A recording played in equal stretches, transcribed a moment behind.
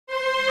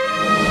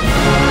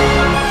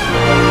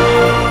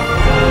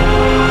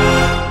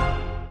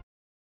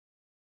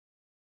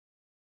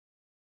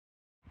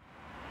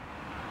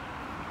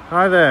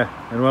Hi there,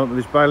 and welcome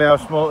to this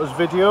KiaSportage Motors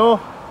video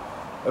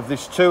of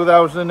this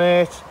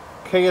 2008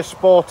 Kia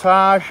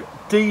Sportage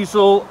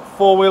diesel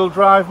four-wheel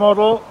drive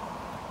model.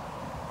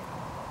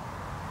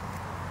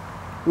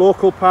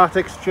 Local part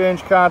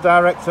exchange car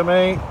direct to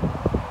me.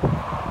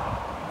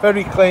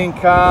 Very clean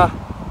car.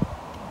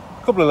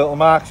 A couple of little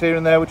marks here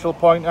and there which I'll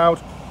point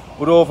out,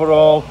 but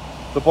overall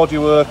the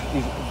bodywork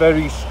is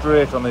very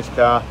straight on this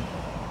car.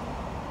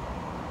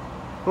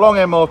 Long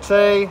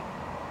MOT,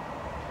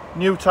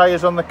 new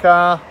tyres on the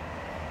car.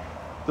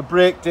 The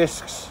brake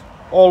discs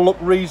all look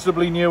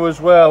reasonably new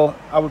as well.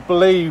 I would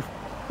believe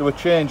they were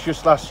changed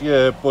just last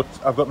year, but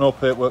I've got no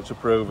paperwork to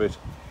prove it.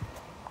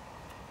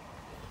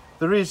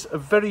 There is a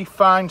very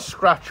fine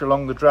scratch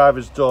along the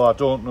driver's door. I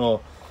don't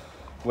know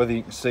whether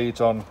you can see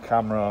it on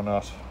camera or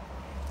not.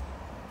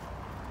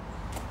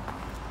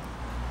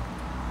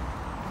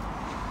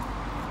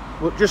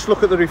 But just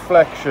look at the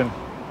reflection.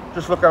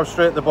 Just look how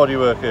straight the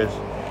bodywork is.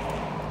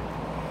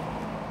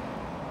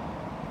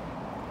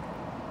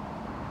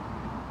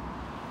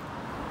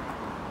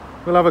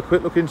 We'll have a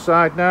quick look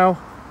inside now.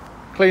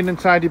 Clean and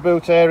tidy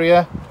boot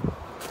area.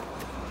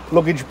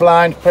 Luggage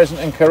blind present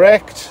and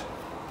correct.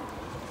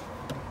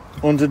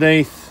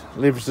 Underneath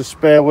lives the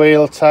spare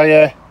wheel,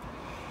 tyre,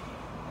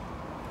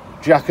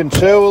 jack and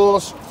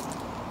tools.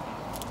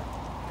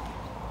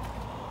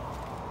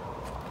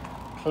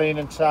 Clean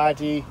and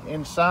tidy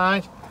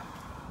inside.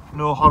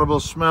 No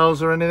horrible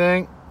smells or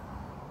anything.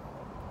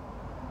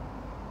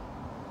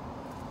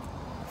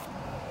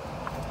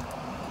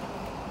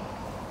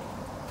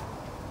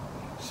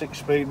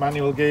 Six-speed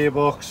manual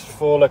gearbox,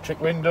 4 electric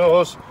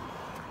windows.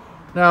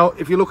 Now,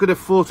 if you look at a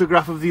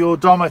photograph of the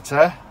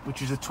odometer,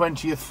 which is a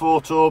 20th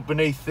photo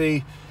beneath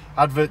the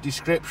advert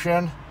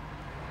description,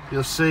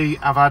 you'll see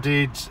I've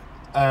added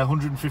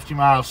 150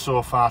 miles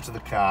so far to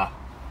the car.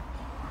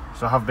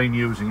 So I have been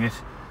using it,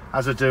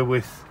 as I do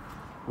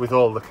with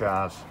all the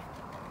cars.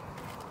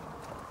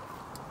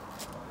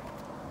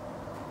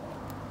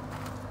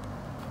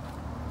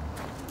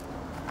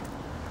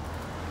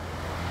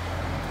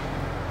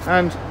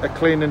 And a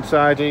clean and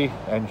tidy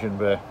engine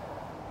bay.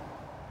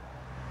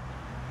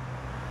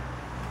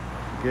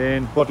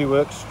 Again,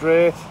 bodywork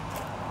straight,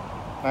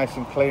 nice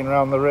and clean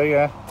around the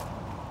rear.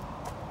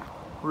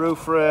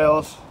 Roof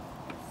rails.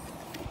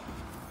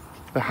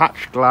 The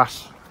hatch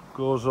glass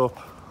goes up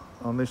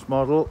on this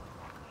model.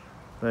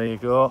 There you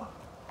go.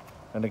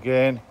 And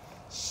again,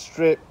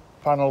 straight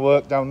panel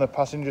work down the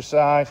passenger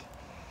side.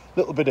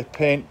 Little bit of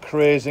paint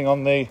crazing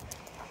on the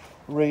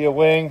rear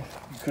wing.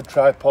 You could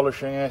try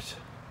polishing it.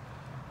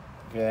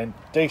 Again,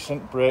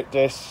 decent brake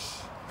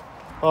discs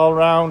all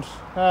round,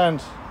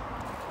 and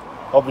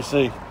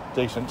obviously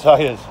decent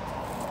tyres.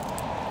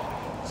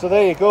 So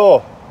there you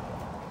go.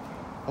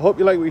 I hope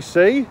you like what you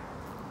see.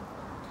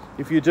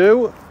 If you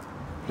do,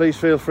 please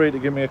feel free to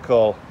give me a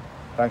call.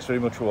 Thanks very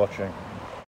much for watching.